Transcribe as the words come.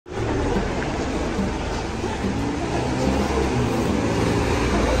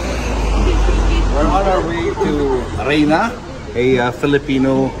Reina, a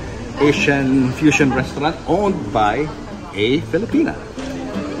Filipino Asian fusion restaurant owned by a Filipina.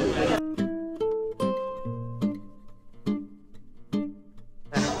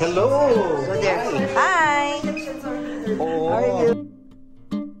 Hello! Go there. Hi! Oh. How are you?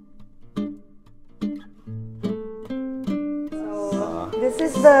 So, this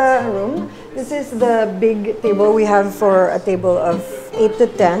is the room. This is the big table we have for a table of 8 to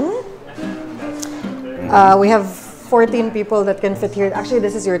 10. We have 14 people that can fit here. Actually,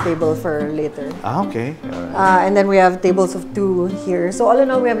 this is your table for later. Ah, okay. Right. And then we have tables of 2 here. So all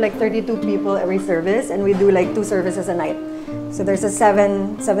in all, we have like 32 people every service, and we do like 2 services a night. So there's a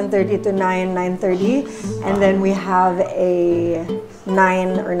 7:30 to 9:30, and then we have a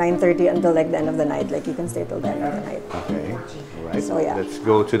 9 or 9:30 until like the end of the night. Like you can stay till the end of the night. Okay. All right. So yeah. Let's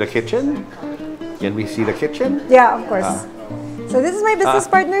go to the kitchen. Can we see the kitchen? Yeah, of course. So this is my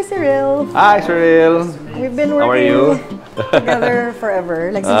business partner, Cyril. Hi, Cyril. We've been How are you? working together forever,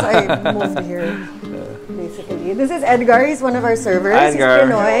 like since I moved here, basically. This is Edgar. He's one of our servers. Edgar.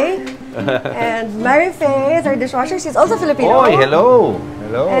 He's Pinoy. And Mary Faye is our dishwasher. She's also Filipino. Oh, hello.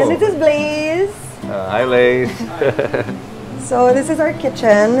 Hello. And this is Blaze. Hi, Blaze. So this is our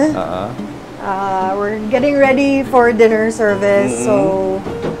kitchen. We're getting ready for dinner service. So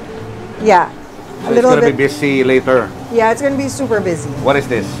yeah, So it's gonna be busy later. Yeah, it's gonna be super busy. What is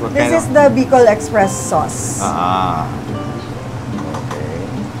this? What This is the Bicol Express sauce. Okay.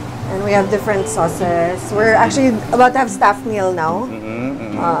 And we have different sauces. We're actually about to have staff meal now.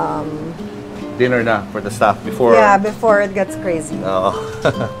 Dinner na for the staff before. Yeah, before it gets crazy. Oh.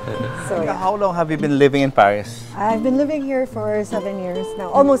 So yeah. How long have you been living in Paris? I've been living here for 7 years now.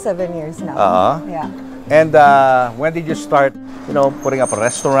 Almost 7 years now. Yeah. And when did you start, putting up a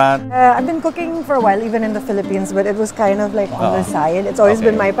restaurant? I've been cooking for a while, even in the Philippines, but it was kind of like on the side. It's always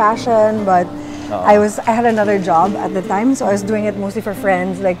been my passion, but I had another job at the time, so I was doing it mostly for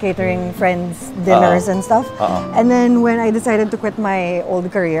friends, like catering friends' dinners and stuff. And then when I decided to quit my old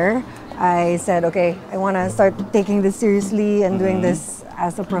career, I said, okay, I want to start taking this seriously and doing this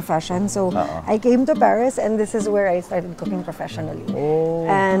as a profession. So I came to Paris, and this is where I started cooking professionally.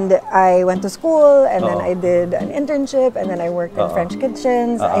 And I went to school, and then I did an internship, and then I worked in French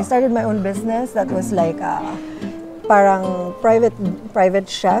kitchens. I started my own business that was like parang private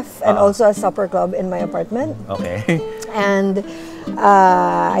chef, and also a supper club in my apartment. Okay. And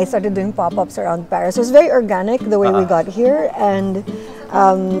I started doing pop-ups around Paris. So it was very organic the way we got here, and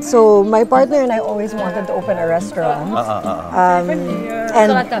so my partner and I always wanted to open a restaurant.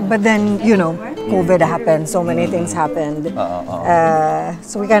 But then, COVID happened, so many things happened.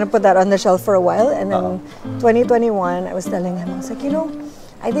 So we kind of put that on the shelf for a while, and then 2021, I was telling him, I was like,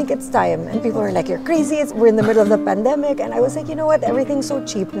 I think it's time. And people were like, you're crazy, we're in the middle of the pandemic. And I was like, you know what, everything's so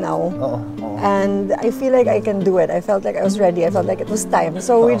cheap now. And I feel like I can do it. I felt like I was ready. I felt like it was time.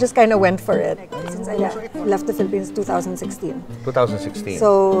 So we just kind of went for it. Since I left the Philippines 2016. 2016.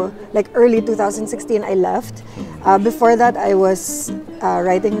 So like early 2016, I left. Before that, I was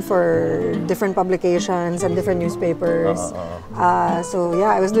writing for different publications and different newspapers. So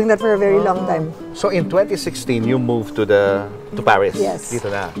yeah, I was doing that for a very long time. So in 2016, you moved to Paris. Yes.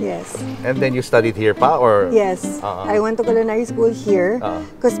 Dito na. Yes. And then you studied here pa, or? Yes. I went to culinary school here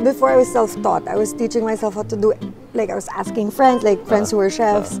because before I was self-taught. I was teaching myself how to do, like I was asking friends, friends who were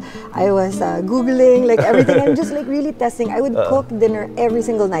chefs. I was Googling, everything. I'm just really testing. I would cook dinner every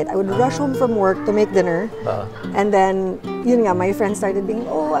single night. I would rush home from work to make dinner. And then, my friends started being,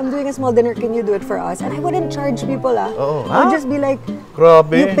 oh, I'm doing a small dinner. Can you do it for us? And I wouldn't charge people. I would just be like,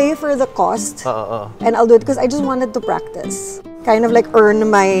 Grabe. you pay for the cost and I'll do it because I just wanted to practice. Kind of earn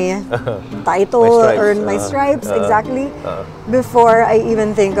my title, earn my stripes, exactly, before I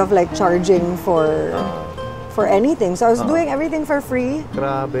even think of charging for anything. So I was doing everything for free.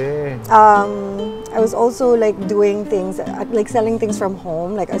 Grabe. I was also doing things, selling things from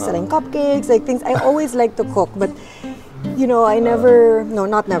home. I was selling cupcakes, things. I always liked to cook, but I never, no,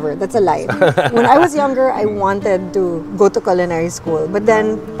 not never, that's a lie. When I was younger, I wanted to go to culinary school, but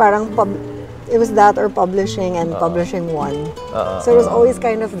then parang it was that or publishing, and publishing won. So it was always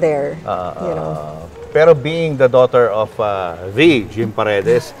kind of there, Pero being the daughter of the Jim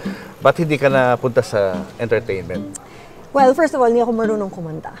Paredes, ba't hindi ka na punta sa entertainment? Well, first of all, hindi ako marunong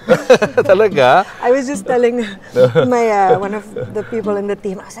kumanta. Talaga? I was just telling my one of the people in the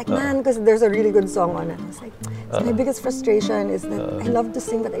team, I was like, man, because there's a really good song on it. I was like, my biggest frustration is that I love to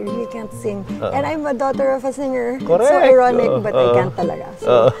sing, but I really can't sing. And I'm a daughter of a singer. Correct. It's so ironic, but I can't talaga.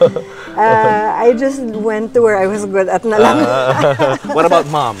 So, I just went to where I was good at na lang. What about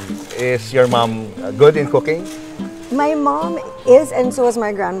mom? Is your mom good in cooking? My mom is, and so is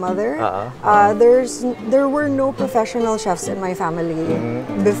my grandmother. There were no professional chefs in my family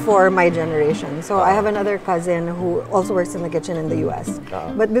before my generation. So I have another cousin who also works in the kitchen in the US.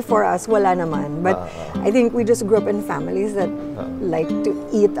 But before us, wala naman. But I think we just grew up in families that like to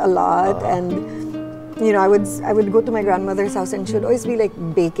eat a lot, and you know, I would go to my grandmother's house and she would always be like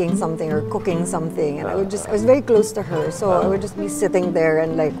baking something or cooking something, and I was very close to her, so I would just be sitting there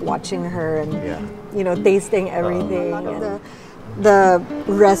and like watching her and you know, tasting everything. The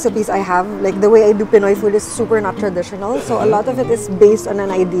recipes I have, like the way I do Pinoy food is super not traditional, so a lot of it is based on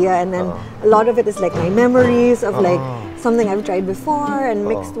an idea, and then a lot of it is like my memories of like something I've tried before and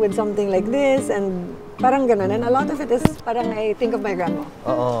mixed with something like this, and parang ganun. And a lot of it is parang I think of my grandma.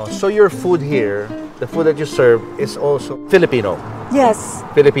 So your food here, the food that you serve, is also Filipino? Yes.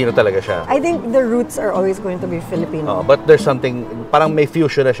 Filipino talaga siya? I think the roots are always going to be Filipino. But there's something, parang may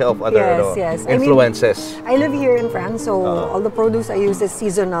fusion na siya of other influences. I live here in France, so all the produce I use is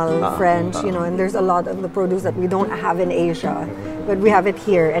seasonal French, you know, and there's a lot of the produce that we don't have in Asia, but we have it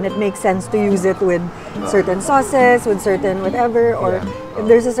here, and it makes sense to use it with certain sauces, with certain whatever, or if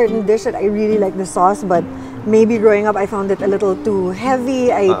there's a certain dish that I really like the sauce, but maybe growing up I found it a little too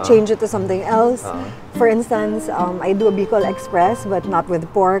heavy, I change it to something else. For instance, I do a Bicol Express, but not with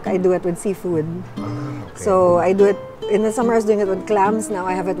pork, I do it with seafood. So I do it, in the summer I was doing it with clams, now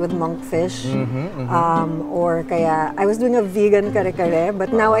I have it with monkfish. Or kaya, I was doing a vegan kare-kare,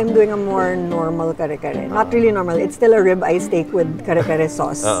 but now I'm doing a more normal kare-kare. Not really normal, it's still a rib eye steak with kare-kare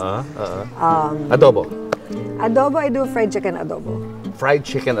sauce. Adobo? Adobo, I do a fried chicken adobo. Fried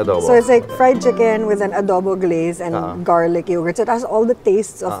chicken adobo. So it's like fried chicken with an adobo glaze and garlic yogurt. So it has all the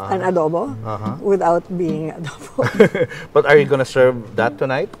tastes of an adobo without being adobo. But are you going to serve that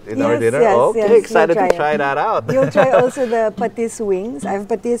tonight in our dinner? Okay, excited to try that out. You'll try also the patis wings. I have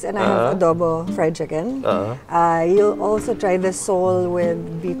patis and I have adobo fried chicken. You'll also try the sole with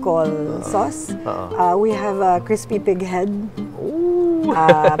Bicol sauce. We have a crispy pig head.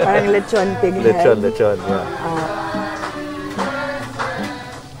 Parang lechon pig head. Lechon, yeah.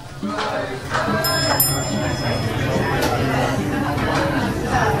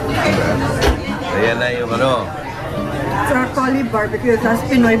 Ayan na yung ano. It's our Collie barbecue. It has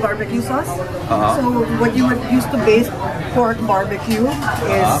Pinoy barbecue sauce. So what you would use to base pork barbecue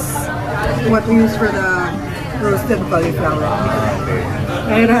is what we use for the roasted cauliflower.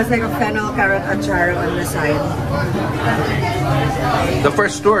 And it has like a fennel carrot achar on the side. The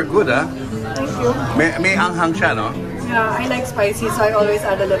first tour, good Thank you. May anghang siya, no? Yeah, I like spicy, so I always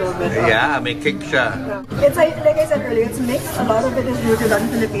add a little bit. May kick siya. It's like I said earlier, it's mixed. A lot of it is rooted on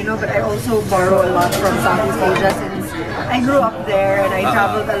Filipino, but I also borrow a lot from Southeast Asia since I grew up there and I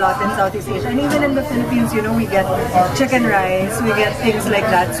traveled a lot in Southeast Asia. And even in the Philippines, you know, we get chicken rice, we get things like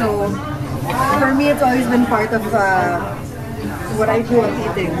that. So for me, it's always been part of what I do of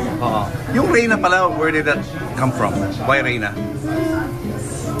eating. Yung Reina pala, where did that come from? Why Reina?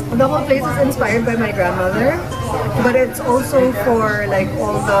 The whole place is inspired by my grandmother, but it's also for like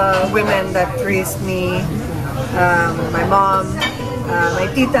all the women that raised me, my mom,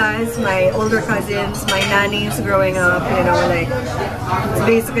 my titas, my older cousins, my nannies growing up, you know, like it's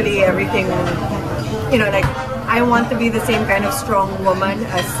basically everything, you know, like I want to be the same kind of strong woman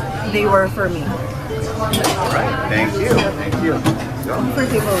as they were for me. All right, thank you. Thank you.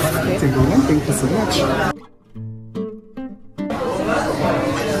 Comfortable, okay? Thank you so much.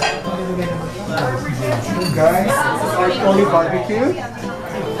 Guys, this is our Collie barbecue.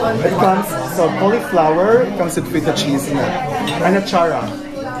 It comes, so cauliflower, it comes with feta cheese in it. And a chara on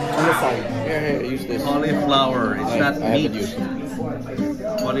the side. Here, use this. Cauliflower, it's not meat. Used it.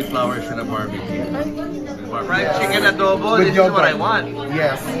 Cauliflower is in a barbecue. Fried chicken adobo, this is what I want.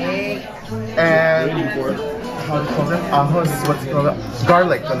 Yes. And how do you call it? Ahos is what's called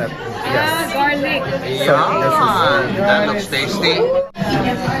garlic on it. Yes. Garlic. Yeah, that looks tasty.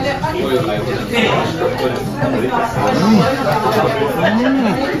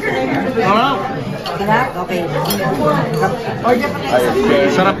 Okay.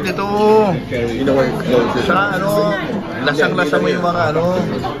 Sarap nito. Saka ano, lasang-lasa mo yung mga ano,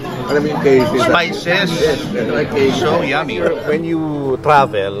 spices. So yummy. When you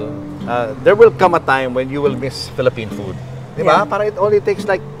travel, there will come a time when you will miss Philippine food. Diba? Para it only takes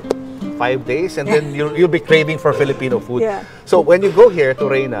like 5 days and then you'll be craving for Filipino food. Yeah. So when you go here to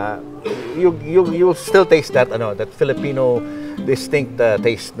Reina, you'll still taste that that Filipino distinct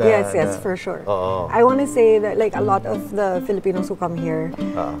taste. Yes, for sure. I want to say that like a lot of the Filipinos who come here,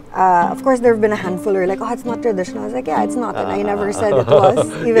 of course there have been a handful who are like, oh, it's not traditional. I was like, yeah, it's not, and I never said it was.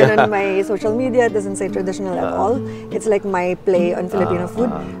 Even on my social media, it doesn't say traditional at all. It's like my play on Filipino food.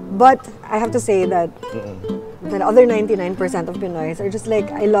 But I have to say that the other 99% of Pinoys are just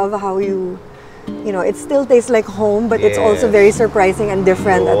like, I love how you know, it still tastes like home, but it's also very surprising and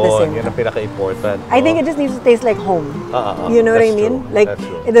different at the same Yun ang time. pinaka-important. I think it just needs to taste like home. You know what I mean? True. Like, That's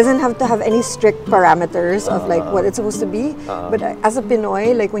true. it doesn't have to have any strict parameters of like what it's supposed to be. But as a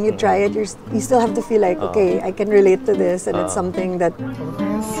Pinoy, like when you try it, you still have to feel like, okay, I can relate to this, and it's something that.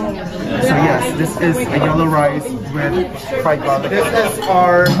 So yes, this is a yellow rice with fried garlic. This is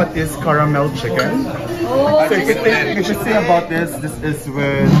our patis caramel chicken. So you can say about this is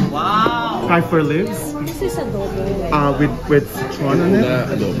with kaifir leaves. This is adobo. With citron on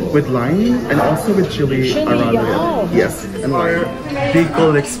it, with lime, and also with chili around it. Yes, and our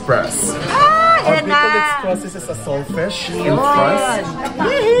Bicol Express. Our Bicol Express, this is a saltfish in crust.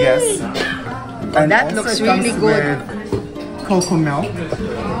 Yes. And That also looks it comes really good. with cocoa milk,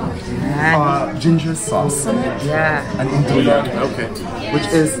 ginger sauce, Yeah. and induya. Okay. Which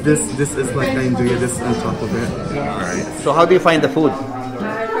is this is like the induya, this on top of it. Alright. So how do you find the food?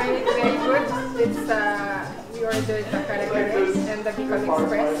 I find it very good. It's we ordered the Paredes and the Bicol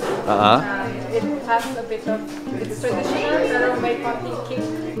Express. It has a bit of it's traditional pero may konting kick.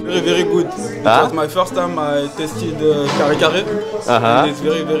 Very good. It was my first time I tasted kare kare. And it's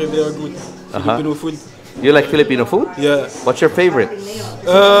very good. Filipino food. You like Filipino food? Yeah. What's your favorite?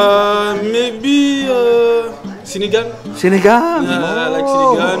 Maybe Sinigang. Sinigang. Yeah, I like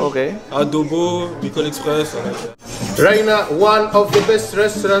Sinigang. Okay. Adobo, Bicol Express. Reina, one of the best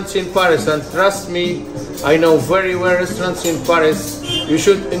restaurants in Paris, and trust me, I know very well restaurants in Paris. You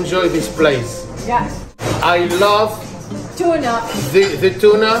should enjoy this place. Yeah. I love Tuna. the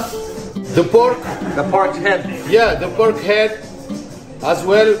tuna, the pork. The pork head. Yeah, the pork head as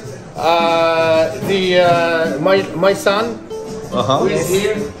well. My son who is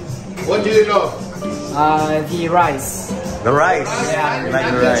here. What do you love? The rice. The rice. Yeah. You like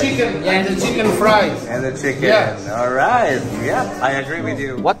And the the rice. chicken. And the chicken fried. And the chicken. Yeah. All right. Yeah, I agree with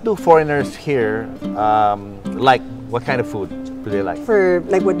you. What do foreigners here like? What kind of food do they like? For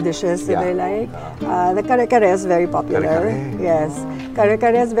like what dishes do they like? The kare-kare is very popular. Kare-kare. Yes,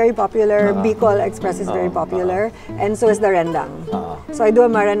 kare-kare is very popular. Bicol Express is very popular, and so is the rendang. So I do a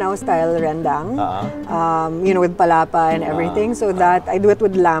Maranao style rendang, you know, with palapa and everything. So that I do it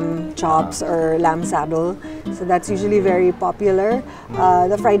with lamb chops or lamb saddle. So that's usually very popular.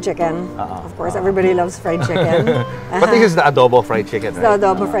 The fried chicken, of course, everybody loves fried chicken. But this is the adobo fried chicken, The right?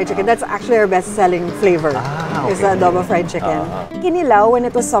 adobo fried chicken. That's actually our best-selling flavor. okay. Is the adobo fried chicken. Kinilaw when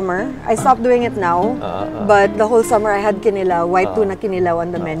it was summer. I stopped doing it now, but the whole summer I had kinilaw, white tuna kinilaw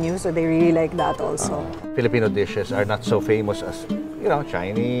on the menu, so they really like that also. Filipino dishes are not so famous as, you know,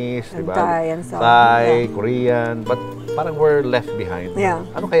 Chinese, And diba? Thai and stuff. Thai, Yeah. Korean, but parang we're left behind. Yeah.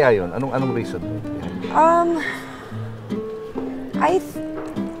 Ano kaya yun? Anong reason behind it?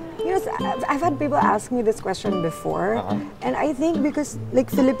 You know, I've had people ask me this question before, and I think because like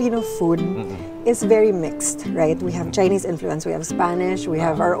Filipino food is very mixed, right? We have Chinese influence, we have Spanish, we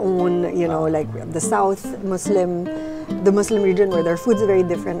have our own, you know, like the South Muslim, the Muslim region where their food's very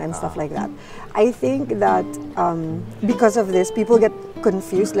different and stuff like that. I think that because of this, people get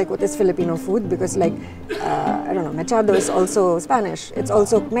confused, like what is Filipino food? Because like, I don't know, machado is also Spanish, it's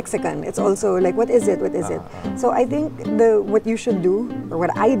also Mexican, it's also like, what is it, what is it? So I think what you should do, or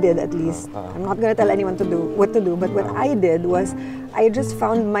what I did at least, I'm not gonna tell anyone to do what to do, but what I did was, I just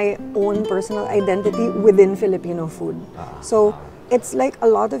found my own personal identity within Filipino food. So it's like, a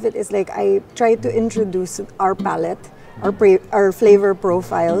lot of it is like, I try to introduce our palate, our flavor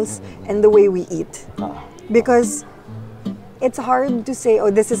profiles, and the way we eat. Because it's hard to say,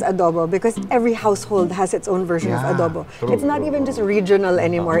 oh, this is adobo, because every household has its own version of adobo. It's not even just regional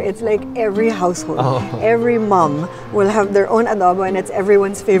anymore. It's like every household, every mom will have their own adobo, and it's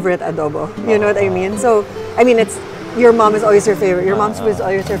everyone's favorite adobo. You know what I mean? So, I mean, it's your mom is always your favorite. Your mom's food is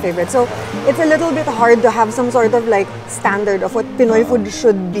always your favorite. So it's a little bit hard to have some sort of like standard of what Pinoy food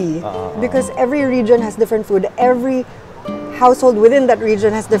should be, because every region has different food. Every household within that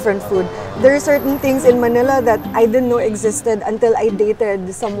region has different food. There are certain things in Manila that I didn't know existed until I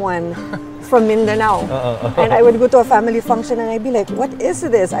dated someone from Mindanao. And I would go to a family function and I'd be like, what is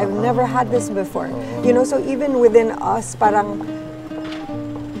this? I've never had this before. You know, so even within us, parang,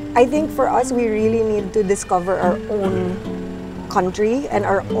 I think for us, we really need to discover our own country and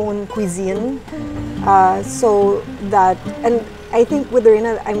our own cuisine. So that, and I think with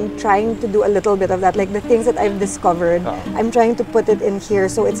Reina, I'm trying to do a little bit of that. Like the things that I've discovered, I'm trying to put it in here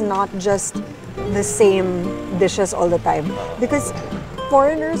so it's not just the same dishes all the time. Because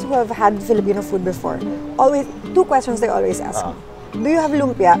foreigners who have had Filipino food before, always, two questions they always ask me. Do you have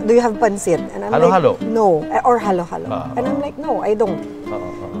lumpia? Do you have pancit? And I'm Halo-halo? like, no. Or halo-halo. And I'm like, no, I don't.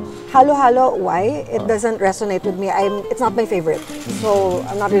 halo-halo, why? It doesn't resonate with me. It's not my favorite, so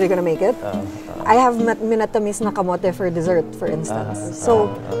I'm not really gonna make it. I have minatamis na kamote for dessert, for instance.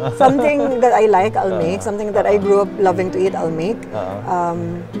 So something that I like, I'll make. Something that I grew up loving to eat, I'll make.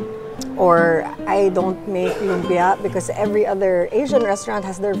 Or I don't make lumpia because every other Asian restaurant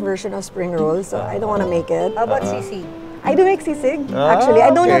has their version of spring rolls, so I don't want to make it. How about sisig? I do make sisig, actually.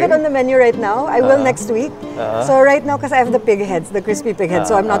 I don't have it on the menu right now. I will next week. So right now, because I have the pig heads, the crispy pig heads,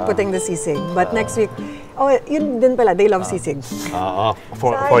 so I'm not putting the sisig. But next week, yun din pala, they love sisig.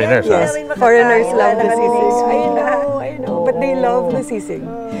 Foreigners. Yes, foreigners love the sisig. I know, but they love the sisig.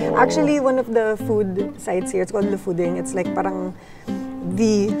 Actually, one of the food sites here, it's called Le Fooding. It's like parang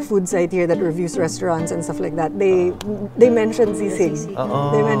the food site here that reviews restaurants and stuff like that. They mentioned sisig.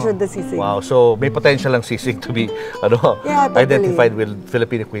 They mentioned the sisig. Wow, so may potential ang sisig to be totally. identified with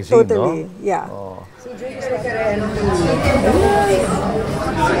Filipino cuisine, totally, no? Yeah.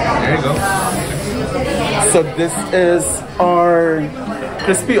 There you go. So this is our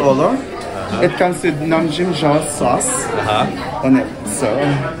crispy olo. It comes with Namjim Jao sauce on it. So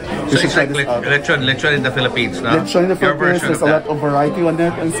So it's like lechon in the Philippines, no? Lechon in the Philippines, there's a lot of variety on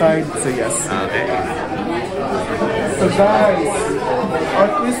it inside, so yes. Okay. So guys, our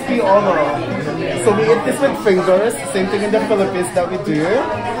crispy olo. So we eat this with fingers, same thing in the Philippines that we do.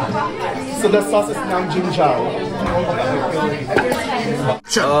 So the sauce is Namjim Jao.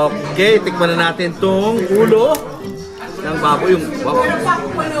 Okay, tikman na natin tong ulo ng baboy.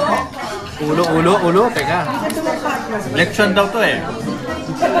 Ulo. Teka. Lechon daw to eh.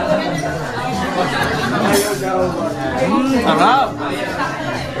 Sarap.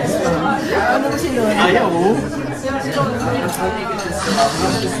 Ayaw.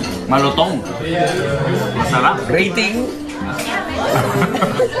 Malutong. Masarap. Rating.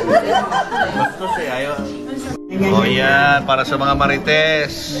 Bastos eh, ayaw. Oh yan, para sa mga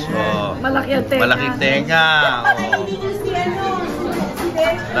marites. Oh, malaking tenga. Oh.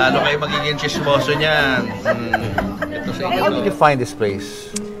 Lalo kayo magiging chismoso niyan. How did you find this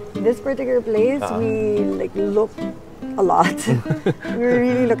place? This particular place, we look a lot. We were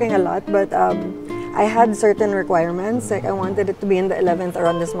really looking a lot, but I had certain requirements. Like I wanted it to be in the 11th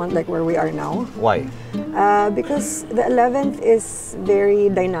around this month, like where we are now. Why? Because the 11th is very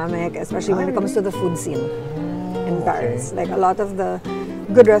dynamic, especially when it comes to the food scene in Paris. Like a lot of the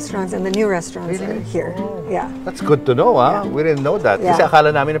good restaurants and the new restaurants are here. Yeah. That's good to know, ah. Yeah. We didn't know that. Yeah. Kasi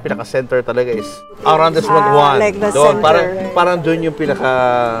akala namin yung pinaka-center talaga is around this month 1. Like the doon, center. parang doon yung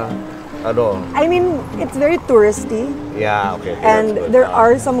pinaka, I mean, it's very touristy. Yeah, okay. And there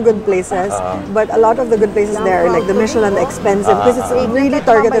are some good places, but a lot of the good places there, like the Michelin, the expensive, because it's really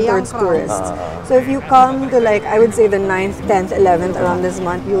targeted towards tourists. So if you come to I would say the 9th, 10th, 11th around this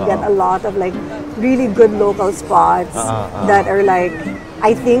month, you'll get a lot of really good local spots that are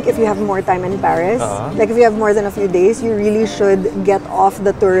I think if you have more time in Paris, if you have more than a few days, you really should get off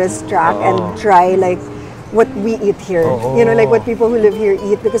the tourist track and try what we eat here. You know, what people who live here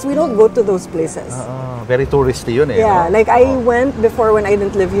eat, because we don't go to those places. Very touristy yun eh. Yeah, no? I went before when I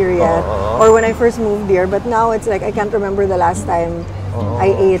didn't live here yet, or when I first moved here, but now it's I can't remember the last time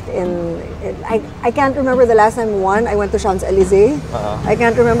I ate I can't remember the last time, I went to Champs-Élysées. I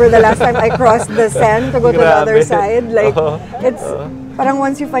can't remember the last time I crossed the Seine to go to the other side. It's parang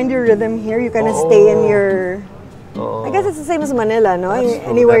once you find your rhythm here, you kind of stay in your... I guess it's the same as Manila, no?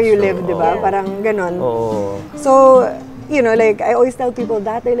 Anywhere you live, di ba? Parang ganon. So, you know, I always tell people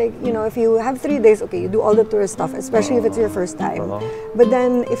that, you know, if you have 3 days, okay, you do all the tourist stuff, especially if it's your first time. But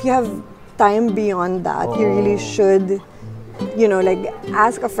then, if you have time beyond that, you really should, you know,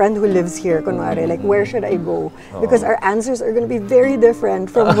 ask a friend who lives here, kunwari, where should I go? Because our answers are going to be very different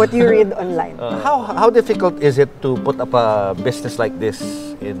from what you read online. How difficult is it to put up a business like this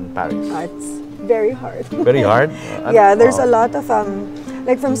in Paris? It's very hard. Very hard? Yeah, there's a lot of,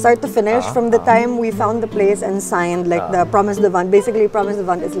 from start to finish, from the time we found the place and signed, the Promise de Vente. Basically, Promise de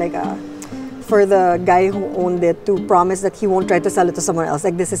Vente is for the guy who owned it to promise that he won't try to sell it to someone else.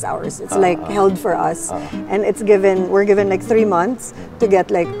 This is ours. It's held for us. And we're given 3 months to get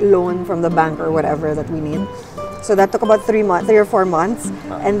loan from the bank or whatever that we need. So that took about 3 or 4 months.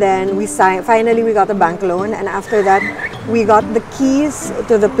 And then finally we got a bank loan. And after that, we got the keys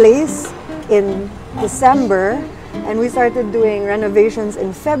to the place in December. And we started doing renovations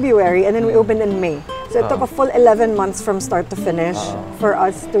in February. And then we opened in May. So it took a full 11 months from start to finish for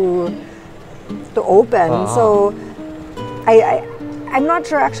us to open. So I'm not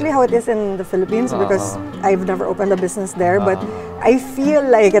sure actually how it is in the Philippines because I've never opened a business there, but I feel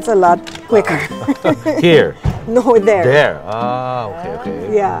like it's a lot quicker. Here? No, there. There. Ah,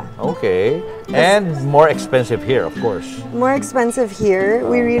 okay. Yeah. Okay. And more expensive here, of course. More expensive here.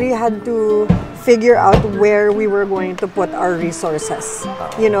 We really had to figure out where we were going to put our resources.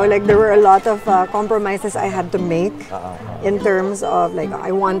 You know, like there were a lot of compromises I had to make in terms of like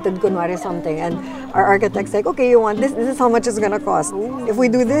I wanted kunwari something and our architect's like, okay, you want this is how much it's gonna cost. If we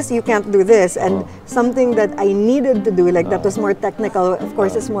do this, you can't do this. And something that I needed to do, like that was more technical, of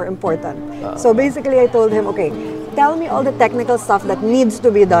course, is more important. So basically I told him, okay, tell me all the technical stuff that needs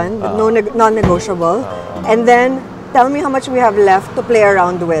to be done, but non-negotiable, and then tell me how much we have left to play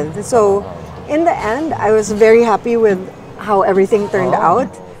around with. So in the end, I was very happy with how everything turned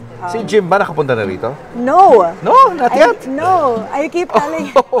out. Si Jim ba nakapunta na rito? No. No, not yet. No. I keep telling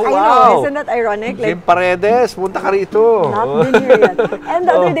Oh, I know, isn't that ironic? Jim Paredes, punta ka rito. Not been here yet. And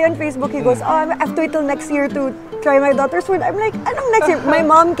the other day on Facebook, he goes, oh, I have to wait till next year to try my daughter's food. I'm like, anong next year? My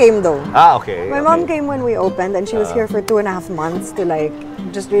mom came though. Okay. My mom came when we opened and she was here for 2.5 months to like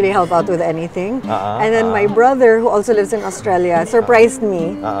just really help out with anything. And then my brother, who also lives in Australia, surprised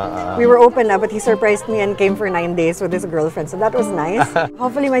me. We were open na, but he surprised me and came for 9 days with his girlfriend. So that was nice.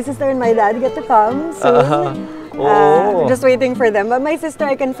 Hopefully my sister and my dad get to come soon. Just waiting for them. But my sister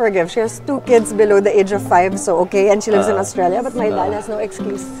I can forgive. She has 2 kids below the age of 5, so okay. And she lives in Australia, but my dad has no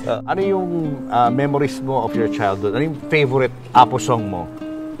excuse. Ano yung memories mo of your childhood? Ano yung favorite Apo song mo?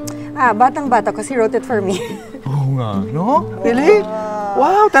 Batang-bata, because he wrote it for me. Oh nga, no? Really?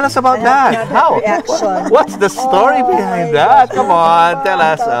 Wow, tell us about that. How? What's the story behind that? Come on, tell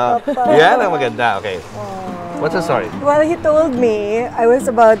us. Yan ang maganda. Okay. What's the story? Well, he told me I was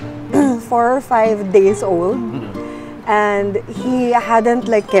about 4 or 5 days old. And he hadn't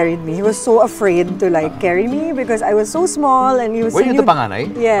like carried me. He was so afraid to like carry me because I was so small and he was. Were you the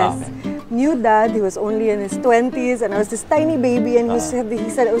panganay? Yes. New dad, he was only in his 20s and I was this tiny baby and he said he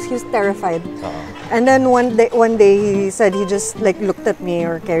was terrified. And then one day he said he just like looked at me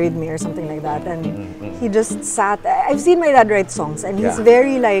or carried me or something like that and he just sat. I've seen my dad write songs and he's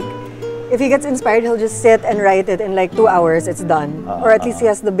very like, if he gets inspired, he'll just sit and write it in like 2 hours, it's done. Or at least he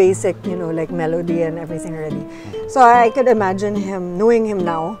has the basic, you know, like melody and everything already. So I could imagine him, knowing him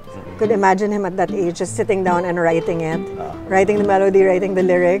now, could imagine him at that age just sitting down and writing it, writing the melody, writing the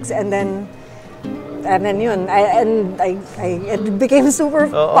lyrics, and then yun, it became super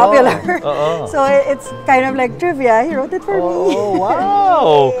popular. So it's kind of like trivia. He wrote it for me. Oh,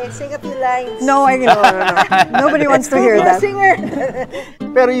 wow! Sing a few lines. No. Nobody wants to hear that. Singer.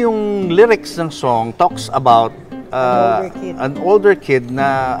 Pero yung lyrics ng song talks about an older kid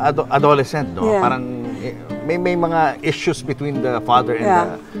na adolescent, no? Yeah. Parang may mga issues between the father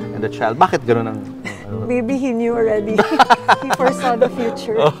and the child. Bakit gano'n ang Maybe he knew already. He foresaw the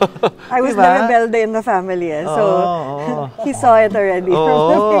future. I was the rebelde in the family, so he saw it already.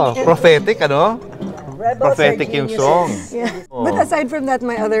 Prophetic, ano? Prophetic yung song. Yeah. But aside from that,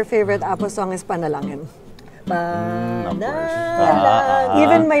 my other favorite Apo song is Panalangin.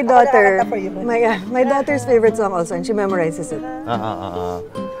 Even my daughter, my daughter's favorite song also, and she memorizes it.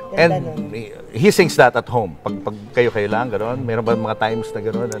 And he sings that at home. Pag kayo lang, gano'n? Meron ba mga times na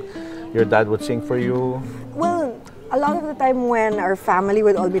gano'n? Your dad would sing for you? Well, a lot of the time when our family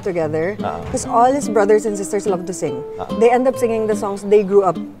would all be together, because all his brothers and sisters love to sing. They end up singing the songs they grew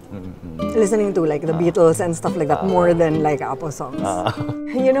up listening to, like the Beatles and stuff like that, more than like Apo songs.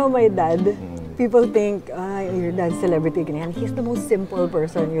 You know, my dad, people think, your dad's celebrity, ganyan. He's the most simple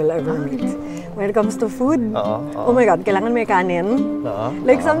person you'll ever meet. When it comes to food, oh my God, kailangan may kanin.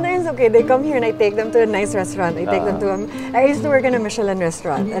 Like sometimes, okay, they come here and I take them to a nice restaurant. I take them to I used to work in a Michelin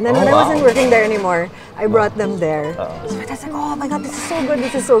restaurant. And then when I wasn't working there anymore, I brought them there. So my dad's like, oh my God, this is so good,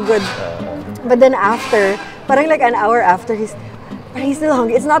 this is so good. But then after, parang like an hour after, he's still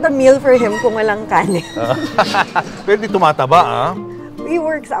hungry. It's not a meal for him kung walang kanin. Pero di tumataba, He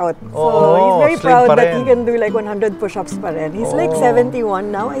works out. So he's very proud that he can do like 100 push-ups pa rin. He's like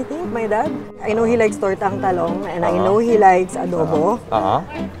 71 now, I think, my dad. I know he likes tortang talong and I know he likes adobo.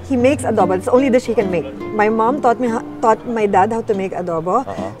 He makes adobo. It's the only dish he can make. My mom taught my dad how to make adobo.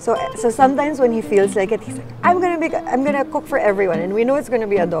 So sometimes when he feels like it, he's like, I'm gonna cook for everyone, and we know it's gonna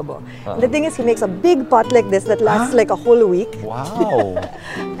be adobo. The thing is, he makes a big pot like this that lasts like a whole week. Wow.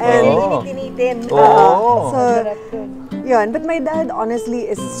 And so yun. But my dad honestly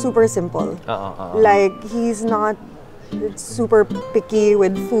is super simple. Like he's not super picky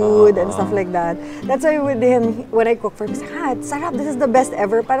with food and stuff like that. That's why with him, when I cook for him, he's like, it's sarap, this is the best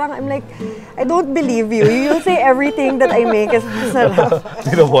ever. Parang I'm like, I don't believe you. You'll say everything that I make is sarap.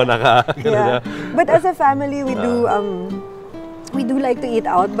 Yeah. But as a family, we do like to eat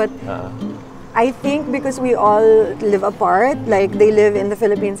out, but I think because we all live apart, like they live in the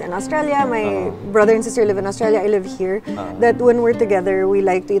Philippines and Australia, my brother and sister live in Australia, I live here, that when we're together, we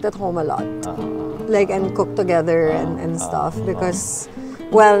like to eat at home a lot. Like, and cook together and stuff because,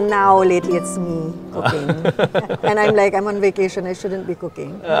 well, now lately it's me cooking. And I'm like, I'm on vacation, I shouldn't be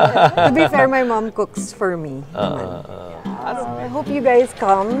cooking. To be fair, my mom cooks for me. I hope you guys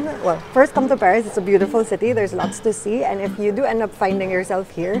come. Well, first come to Paris. It's a beautiful city. There's lots to see. And if you do end up finding yourself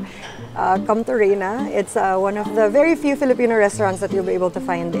here, come to Reina. It's one of the very few Filipino restaurants that you'll be able to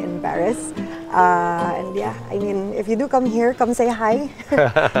find in Paris. And yeah, I mean, if you do come here, come say hi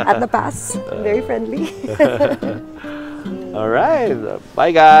at the pass. Very friendly. All right.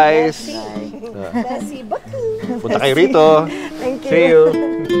 Bye, guys. Bessie, Punta kayo rito. Thank you. See you.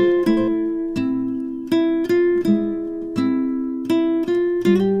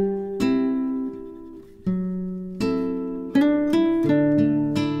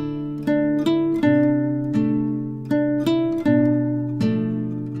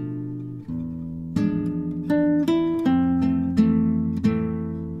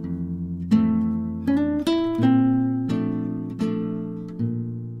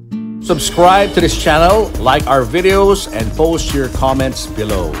 Subscribe to this channel, like our videos, and post your comments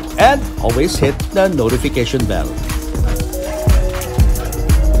below. And always hit the notification bell.